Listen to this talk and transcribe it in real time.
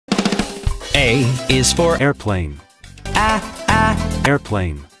A is for airplane.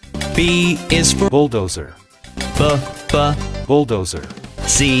 Airplane. B is for bulldozer. Bulldozer.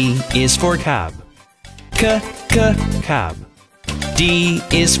 C is for cab. Cab. D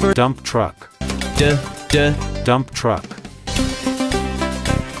is for dump truck. Dump truck.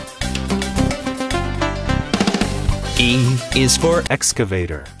 E is for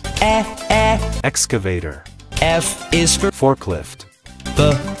excavator. Excavator. F is for forklift.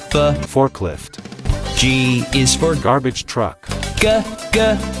 Forklift. G is for garbage truck.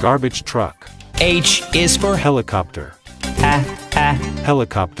 Garbage truck. H is for helicopter.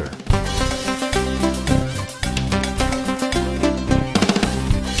 Helicopter.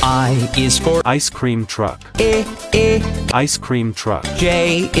 I is for ice cream truck. Ice cream truck.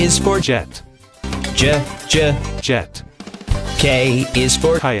 J is for jet. Jet. K is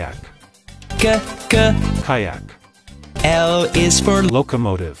for kayak. Kayak. L is for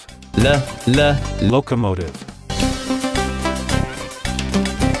locomotive. Locomotive.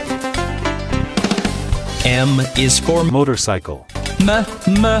 M is for motorcycle.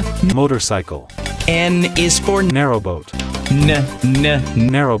 Motorcycle. N is for narrowboat.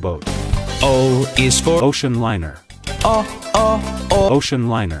 Narrowboat. O is for ocean liner. Ocean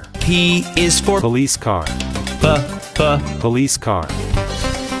liner. P is for police car. Police car.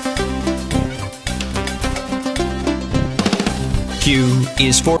 Q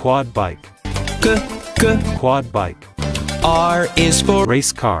is for quad bike. Quad bike. R is for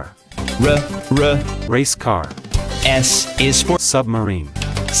race car. Race car. S is for submarine.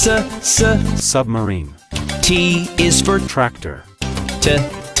 Submarine. T is for tractor.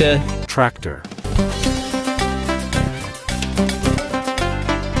 Tractor.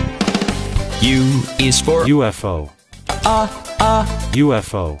 U is for UFO.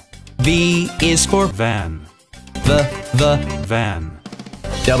 UFO. V is for van. Van.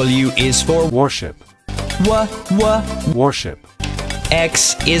 W is for warship. Warship.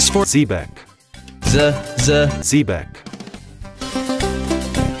 X is for Xebec. Xebec.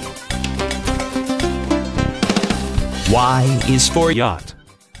 Y is for yacht.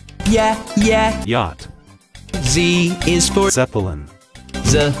 Yacht. Yacht. Z is for Zeppelin.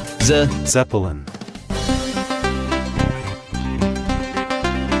 Zeppelin.